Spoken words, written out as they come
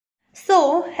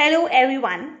Hello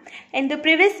everyone. In the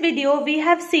previous video, we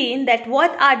have seen that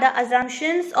what are the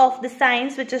assumptions of the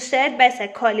science which is shared by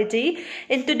psychology.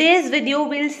 In today's video,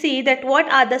 we'll see that what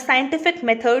are the scientific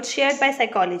methods shared by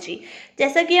psychology.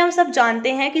 जैसा कि हम सब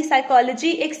जानते हैं कि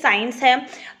psychology एक science है,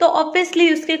 तो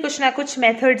ऑब्वियसली उसके कुछ ना कुछ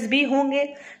मेथड्स भी होंगे.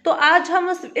 तो आज हम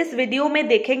इस वीडियो में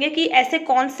देखेंगे कि ऐसे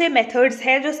कौन से मेथड्स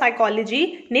हैं जो साइकोलॉजी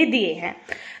ने दिए हैं.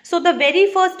 So the very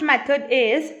first method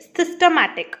is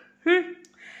systematic.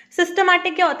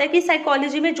 Systematic क्या होता है कि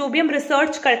साइकोलॉजी में जो भी हम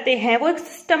रिसर्च करते हैं वो एक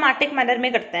सिस्टमैटिक मैनर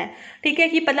में करते हैं. ठीक है,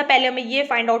 कि मतलब पहले हमें ये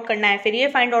फाइंड आउट करना है, फिर ये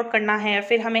फाइंड आउट करना है,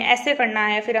 फिर हमें ऐसे करना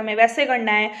है, फिर हमें वैसे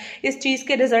करना है, इस चीज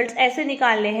के रिजल्ट्स ऐसे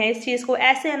निकालने हैं, इस चीज को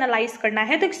ऐसे एनालाइज करना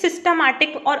है. तो एक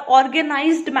सिस्टमैटिक और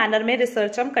ऑर्गेनाइज्ड मैनर में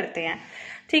रिसर्च हम करते हैं.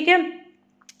 ठीक है,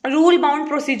 रूल बाउंड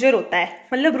प्रोसीजर होता है,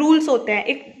 मतलब रूल्स होते हैं,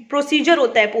 एक प्रोसीजर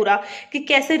होता है पूरा कि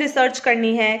कैसे रिसर्च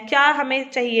करनी है, क्या हमें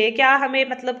चाहिए, क्या हमें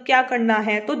मतलब क्या करना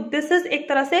है. तो दिस इज एक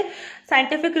तरह से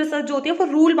साइंटिफिक रिसर्च जो होती है वो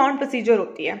रूल बाउंड प्रोसीजर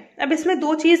होती है. अब इसमें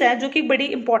दो चीज है जो कि बड़ी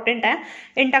इंपॉर्टेंट है,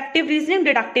 inductive reasoning,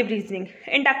 deductive reasoning.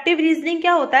 Inductive reasoning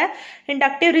क्या होता है?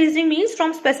 Inductive reasoning means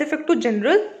from specific to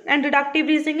general and deductive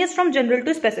reasoning is from general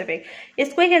to specific.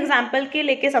 इसको एक एग्जाम्पल के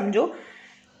लेके समझो.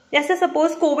 जैसे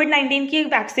सपोज कोविड-19 की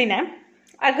एक वैक्सीन है,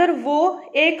 अगर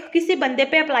वो एक किसी बंदे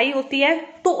पे अप्लाई होती है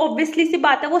तो ऑब्वियसली सी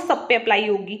बात है वो सब पे अप्लाई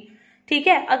होगी. ठीक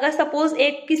है, अगर सपोज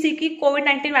एक किसी की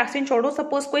कोविड-19 वैक्सीन छोड़ो,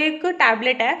 सपोज कोई एक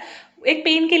टैबलेट है, एक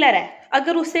पेन किलर है,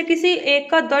 अगर उससे किसी एक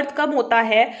का दर्द कम होता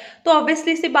है तो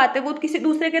ऑब्वियसली सी बात है वो किसी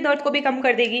दूसरे के दर्द को भी कम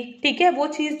कर देगी. ठीक है, वो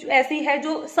चीज ऐसी है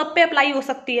जो सब पे अप्लाई हो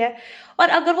सकती है. और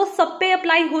अगर वो सब पे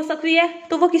अप्लाई हो सकती है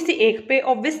तो वो किसी एक पे,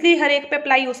 ऑब्वियसली हर एक पे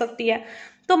अप्लाई हो सकती है.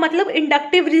 तो मतलब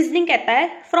इंडक्टिव रीजनिंग कहता है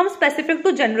फ्रॉम स्पेसिफिक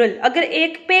टू जनरल. अगर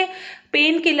एक पे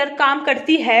पेन किलर काम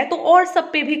करती है तो और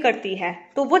सब पे भी करती है,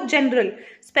 तो वो जनरल.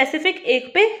 स्पेसिफिक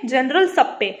एक पे, जनरल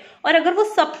सब पे. और अगर वो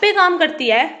सब पे काम करती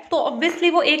है तो ऑब्वियसली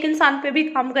वो एक इंसान पे भी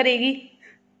काम करेगी.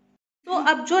 तो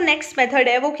अब जो नेक्स्ट मेथड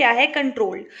है वो क्या है?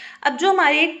 कंट्रोल. अब जो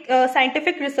हमारी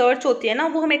साइंटिफिक रिसर्च होती है ना,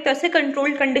 वो हम एक तरह से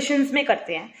कंट्रोल्ड कंडीशंस में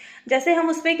करते हैं. जैसे हम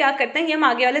उसमें क्या करते हैं, ये हम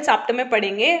आगे वाले चैप्टर में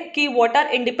पढ़ेंगे कि what are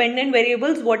independent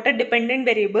variables, what are dependent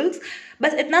variables.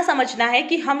 बस इतना समझना है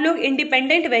कि हम लोग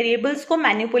इंडिपेंडेंट वेरिएबल्स को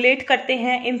मैनिपुलेट करते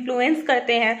हैं, इन्फ्लुएंस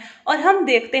करते हैं, और हम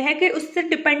देखते हैं कि उससे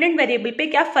डिपेंडेंट वेरिएबल पे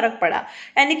क्या फर्क पड़ा.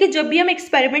 यानी कि जब भी हम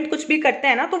एक्सपेरिमेंट कुछ भी करते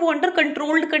हैं ना, तो वो अंडर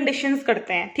कंट्रोल्ड कंडीशंस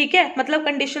करते हैं. ठीक है, मतलब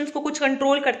कंडीशंस को कुछ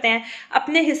कंट्रोल करते हैं,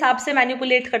 अपने हिसाब से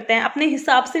मैनिपुलेट करते हैं, अपने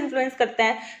हिसाब से इन्फ्लुएंस करते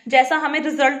हैं, जैसा हमें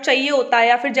रिजल्ट चाहिए होता है,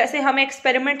 या फिर जैसे हमें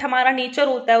एक्सपेरिमेंट, हमारा नेचर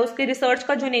होता है, उसके रिसर्च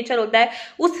का जो नेचर होता है,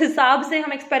 उस हिसाब से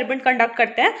हम एक्सपेरिमेंट कंडक्ट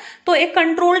करते हैं. तो एक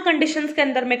कंट्रोल कंडीशंस के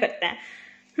अंदर में करते हैं.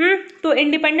 तो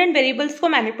इंडिपेंडेंट वेरिएबल्स को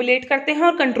मैनिपुलेट करते हैं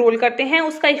और कंट्रोल करते हैं.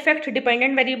 उसका इफेक्ट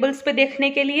डिपेंडेंट वेरिएबल्स पे देखने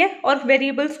के लिए, और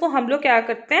वेरिएबल्स को हम लोग क्या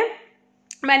करते हैं?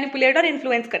 मैनिपुलेट और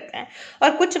इन्फ्लुएंस करते हैं.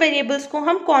 और कुछ वेरिएबल्स को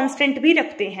हम कांस्टेंट भी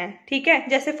रखते हैं. ठीक है,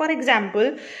 जैसे फॉर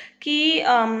एग्जांपल कि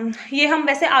ये हम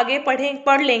वैसे आगे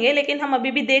पढ़ लेंगे, लेकिन हम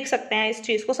अभी भी देख सकते हैं, इस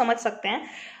चीज को समझ सकते हैं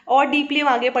और डीपली हम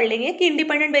आगे पढ़ लेंगे कि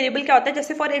इंडिपेंडेंट वेरिएबल क्या होता है.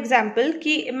 जैसे फॉर एग्जांपल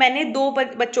कि मैंने दो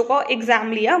बच्चों का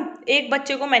एग्जाम लिया. एक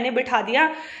बच्चे को मैंने बिठा दिया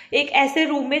एक ऐसे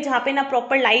रूम में जहाँ पे ना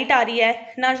प्रॉपर लाइट आ रही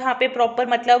है, ना जहाँ पे प्रॉपर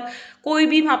मतलब कोई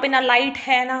भी वहाँ पे ना लाइट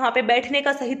है, ना वहाँ पे बैठने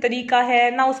का सही तरीका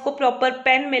है, ना उसको प्रॉपर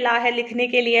पेन मिला है लिखने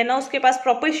के लिए, ना उसके पास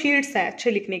प्रॉपर शीट्स हैं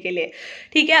अच्छे लिखने के लिए.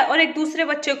 ठीक है, और एक दूसरे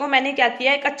बच्चे को मैंने क्या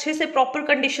किया, एक अच्छे से प्रॉपर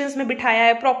कंडीशंस में बिठाया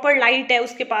है, प्रॉपर लाइट है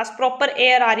उसके पास, प्रॉपर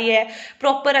एयर आ रही है,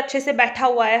 प्रॉपर अच्छे से बैठा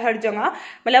हुआ है हर जगह,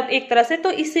 मतलब एक तरह से.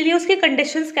 तो इसीलिए उसकी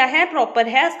कंडीशंस क्या है? प्रॉपर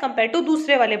है एज कंपेयर टू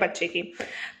दूसरे वाले बच्चे की.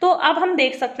 तो अब हम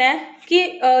देख सकते हैं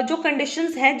कि जो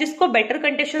कंडीशंस हैं, जिसको बेटर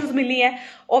कंडीशंस मिली है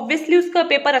ऑब्वियसली उसका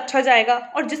पेपर अच्छा जाएगा,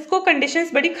 और जिसको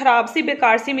कंडीशंस बड़ी खराब सी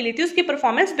बेकार सी मिली थी उसकी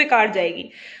परफॉर्मेंस बेकार जाएगी.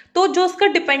 तो जो उसका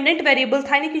डिपेंडेंट वेरिएबल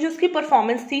था, यानी कि जो उसकी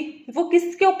परफॉर्मेंस थी, वो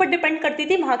किसके ऊपर डिपेंड करती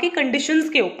थी? वहां की कंडीशंस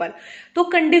के ऊपर. तो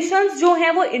कंडीशंस जो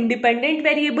है वो इंडिपेंडेंट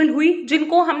वेरिएबल हुई,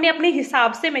 जिनको हमने अपने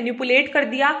हिसाब से मैनिपुलेट कर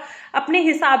दिया, अपने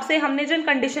हिसाब से हमने जिन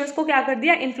कंडीशंस को क्या कर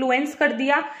दिया? इन्फ्लुएंस कर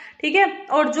दिया. ठीक है,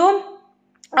 और जो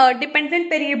डिपेंडेंट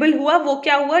वेरिएबल हुआ वो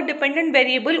क्या हुआ? डिपेंडेंट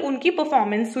वेरिएबल उनकी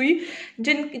परफॉर्मेंस हुई,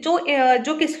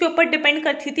 जो किसके ऊपर डिपेंड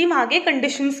करती थी? वहां के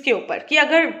कंडीशंस के ऊपर, कि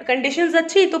अगर कंडीशंस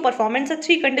अच्छी तो परफॉर्मेंस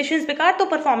अच्छी, कंडीशंस बेकार तो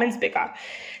परफॉर्मेंस बेकार.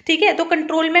 ठीक है, तो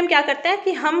कंट्रोल में हम क्या करते हैं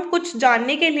कि हम कुछ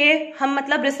जानने के लिए, हम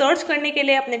मतलब रिसर्च करने के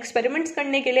लिए, अपने एक्सपेरिमेंट्स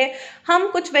करने के लिए हम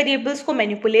कुछ वेरिएबल्स को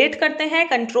मैनिपुलेट करते हैं,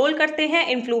 कंट्रोल करते हैं,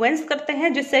 इन्फ्लुएंस करते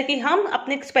हैं, जिससे कि हम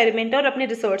अपने एक्सपेरिमेंट और अपने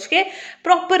रिसर्च के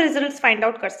प्रॉपर रिजल्ट्स फाइंड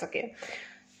आउट कर सके.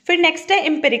 फिर नेक्स्ट है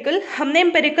एम्पेरिकल। हमने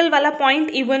एम्पेरिकल वाला पॉइंट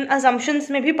इवन अजम्पशंस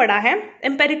में भी पढ़ा है।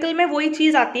 एम्पेरिकल में वही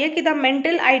चीज आती है कि the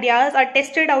mental ideas are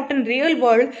tested out in real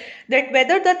world, that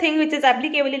whether the thing which is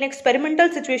applicable in experimental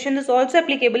situation is also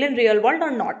applicable in real world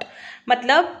और नॉट।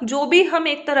 मतलब जो भी हम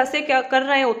एक तरह से क्या कर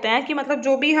रहे होते हैं कि मतलब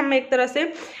जो भी हम एक तरह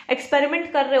से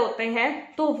एक्सपेरिमेंट कर रहे होते हैं,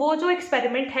 तो वो जो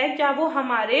एक्सपेरिमेंट है क्या वो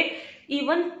हमारे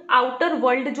इवन आउटर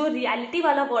वर्ल्ड जो रियलिटी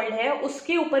वाला वर्ल्ड है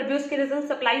उसके ऊपर भी उसके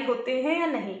रिजल्ट अप्लाई होते हैं या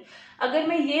नहीं। अगर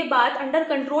मैं ये बात अंडर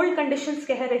कंट्रोल्ड कंडीशंस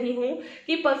कह रही हूँ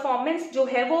कि परफॉर्मेंस जो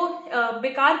है वो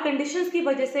बेकार कंडीशंस की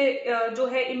वजह से जो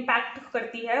है इम्पैक्ट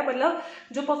करती है, मतलब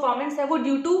जो परफॉर्मेंस है वो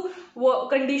ड्यू टू वो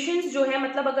कंडीशंस जो है,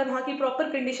 मतलब अगर वहाँ की प्रॉपर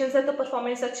कंडीशंस है तो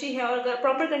परफॉर्मेंस अच्छी है और अगर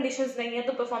प्रॉपर कंडीशंस नहीं है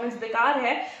तो परफॉर्मेंस बेकार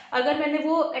है। अगर मैंने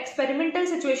वो एक्सपेरिमेंटल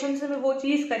सिचुएशन में वो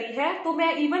चीज करी है तो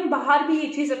मैं इवन बाहर भी ये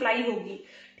चीज अप्लाई होगी।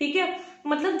 ठीक है,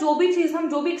 मतलब जो भी चीज हम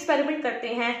जो भी एक्सपेरिमेंट करते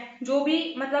हैं, जो भी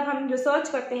मतलब हम रिसर्च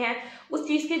करते हैं, उस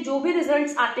चीज के जो भी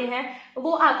रिजल्ट्स आते हैं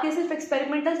वो आपके सिर्फ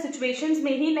एक्सपेरिमेंटल सिचुएशंस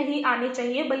में ही नहीं आने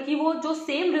चाहिए, बल्कि वो जो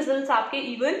सेम रिजल्ट्स आपके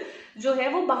इवन जो है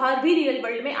वो बाहर भी रियल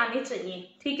वर्ल्ड में आने चाहिए।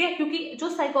 ठीक है, क्योंकि जो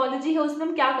साइकोलॉजी है उसमें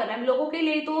हम क्या कर रहे हैं, हम लोगों के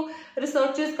लिए तो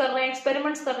रिसर्चेस कर रहे हैं,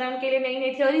 एक्सपेरिमेंट्स कर रहे हैं, उनके लिए नई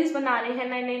नई थ्योरीज बना रहे हैं,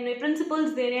 नए नए प्रिंसिपल्स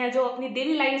दे रहे हैं जो अपनी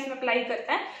डेली लाइफ में अप्लाई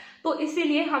करते हैं। तो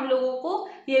इसीलिए हम लोगों को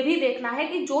ये भी देखना है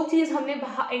कि जो चीज हमने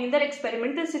अंदर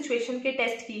एक्सपेरिमेंटल सिचुएशन के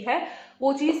टेस्ट की है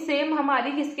वो चीज सेम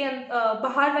हमारी किसके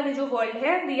बाहर वाले जो वर्ल्ड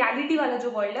है, रियलिटी वाला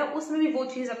जो वर्ल्ड है, उसमें भी वो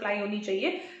चीज अप्लाई होनी चाहिए।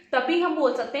 तभी हम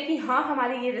बोल सकते हैं कि हाँ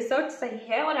हमारी ये रिसर्च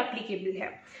सही है और एप्लीकेबल है।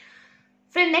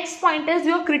 फिर नेक्स्ट पॉइंट है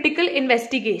your critical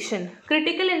investigation.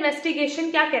 Critical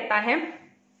investigation क्या कहता है?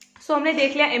 सो हमने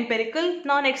देख लिया empirical,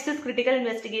 now next is critical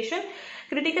investigation.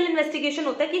 Critical investigation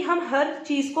होता है कि हम हर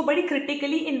चीज को बड़ी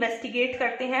क्रिटिकली इन्वेस्टिगेट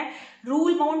करते हैं।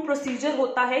 रूल बाउंड प्रोसीजर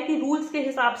होता है कि रूल्स के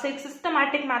हिसाब से एक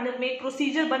सिस्टमैटिक मैनर में एक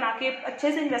प्रोसीजर बना के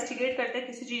अच्छे से इन्वेस्टिगेट करते हैं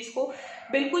किसी चीज को।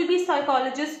 बिल्कुल भी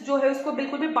साइकोलॉजिस्ट जो है उसको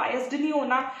बिल्कुल भी बायस्ड नहीं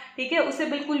होना। ठीक है, उसे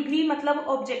बिल्कुल भी मतलब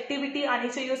ऑब्जेक्टिविटी आनी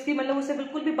चाहिए उसकी, मतलब उसे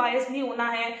बिल्कुल भी बायस नहीं होना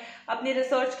है अपनी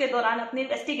रिसर्च के दौरान, अपनी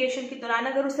इन्वेस्टिगेशन के दौरान।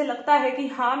 अगर उसे लगता है कि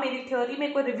हाँ मेरी थ्योरी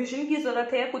में कोई रिविजन की जरूरत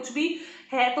है, कुछ भी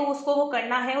है, तो उसको वो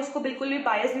करना है, उसको बिल्कुल भी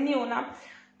बायस नहीं होना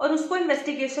और उसको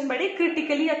इन्वेस्टिगेशन बड़ी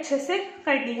क्रिटिकली अच्छे से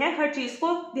करनी है, हर चीज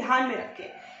को ध्यान में रख के।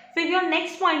 फिर your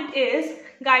next point is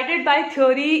guided by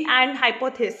theory and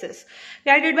hypothesis.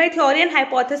 Guided by theory and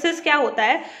hypothesis क्या होता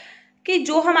है कि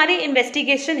जो हमारी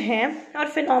इन्वेस्टिगेशन है और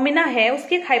फिनोमिना है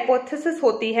उसकी एक हाइपोथेसिस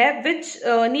होती है which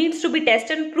needs to be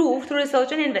tested and prove through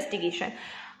research and investigation.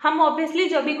 हम ऑब्वियसली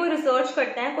जब भी कोई रिसर्च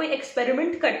करते हैं, कोई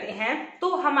एक्सपेरिमेंट करते हैं, तो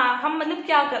हम मतलब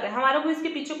क्या कर रहे हैं, हमारा कोई इसके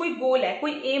पीछे कोई गोल है,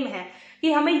 कोई एम है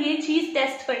कि हमें ये चीज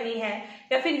टेस्ट करनी है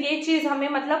या फिर ये चीज हमें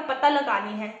मतलब पता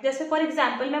लगानी है। जैसे फॉर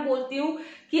एग्जांपल मैं बोलती हूँ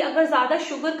कि अगर ज्यादा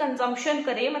शुगर कंजम्पशन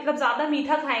करें, मतलब ज्यादा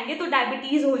मीठा खाएंगे तो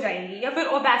डायबिटीज हो जाएंगी या फिर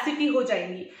ओबेसिटी हो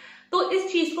जाएंगी। तो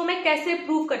इस चीज को मैं कैसे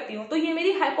प्रूव करती हूँ? तो ये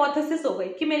मेरी हाइपोथेसिस हो गई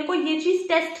कि मेरे को ये चीज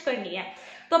टेस्ट करनी है,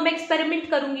 तो मैं एक्सपेरिमेंट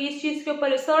करूंगी, इस चीज के ऊपर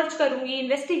रिसर्च करूंगी,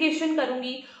 इन्वेस्टिगेशन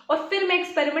करूंगी और फिर मैं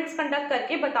एक्सपेरिमेंट्स कंडक्ट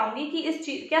करके बताऊंगी कि इस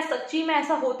चीज क्या सच्ची में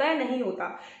ऐसा होता है नहीं होता,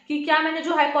 कि क्या मैंने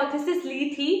जो हाइपोथेसिस ली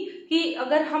थी कि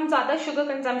अगर हम ज्यादा शुगर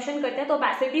कंजम्पशन करते हैं तो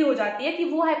ओबेसिटी हो जाती है, कि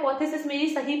वो हाइपोथेसिस मेरी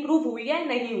सही प्रूव हुई है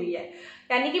नहीं हुई है।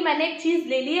 यानी कि मैंने एक चीज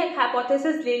ले ली, एक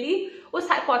हाइपोथेसिस ले ली,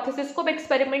 उस हाइपोथेसिस को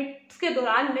एक्सपेरिमेंट्स के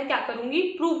दौरान मैं क्या करूंगी,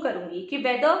 प्रूव करूंगी कि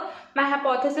weather my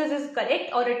hypothesis is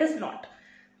correct और it is not,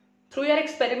 through your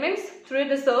experiments, through your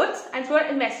research and through your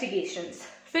investigations.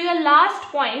 So your last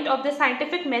point of the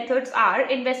scientific methods are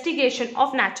investigation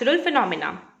of natural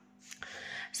phenomena.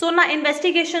 सो ना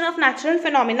investigation of natural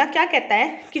phenomena क्या कहता है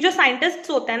कि जो scientists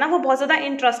होते हैं ना वो बहुत ज्यादा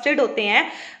इंटरेस्टेड होते हैं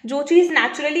जो चीज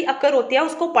नेचुरली अकर होती है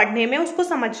उसको पढ़ने में, उसको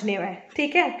समझने में।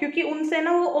 ठीक है, क्योंकि उनसे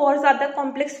ना वो और ज्यादा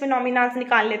कॉम्प्लेक्स फिनोमिनाज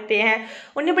निकाल लेते हैं।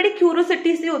 उन्हें बड़ी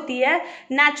क्यूरियोसिटी सी होती है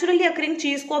नेचुरली अकरिंग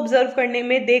चीज को ऑब्जर्व करने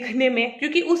में, देखने में,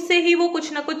 क्योंकि उससे ही वो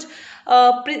कुछ ना कुछ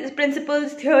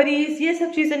प्रिंसिपल्स, थ्योरीज, ये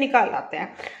सब चीजें निकाल लाते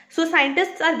हैं। So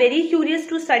scientists are very curious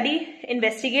to study,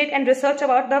 investigate and research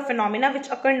about the phenomena which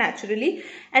occur naturally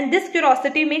and this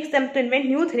curiosity makes them to invent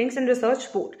new things and research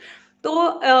both. तो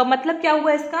मतलब क्या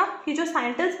हुआ इसका कि जो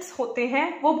साइंटिस्ट्स होते हैं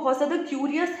वो बहुत ज्यादा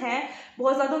क्यूरियस हैं,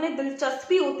 बहुत ज्यादा उन्हें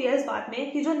दिलचस्पी होती है इस बात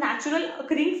में कि जो नेचुरल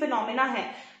अकरिंग फिनोमिना है,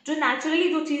 जो नेचुरली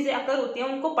जो चीजें अकर होती हैं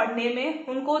उनको पढ़ने में,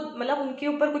 उनको मतलब उनके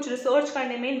ऊपर कुछ रिसर्च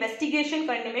करने में, इन्वेस्टिगेशन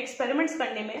करने में, एक्सपेरिमेंट्स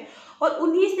करने में, और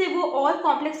उन्हीं से वो और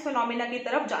कॉम्प्लेक्स फिनोमिना की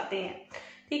तरफ जाते हैं।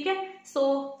 ठीक है, so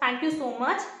thank you so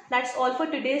much. That's all for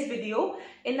today's video.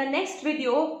 In the next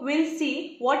video, we'll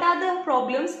see what are the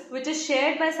problems which is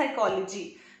shared by psychology.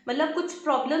 मतलब कुछ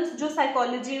प्रॉब्लम्स जो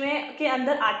साइकोलॉजी में के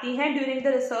अंदर आती हैं during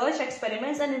the research,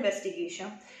 experiments and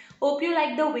investigation. Hope you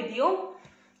like the video.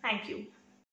 Thank you.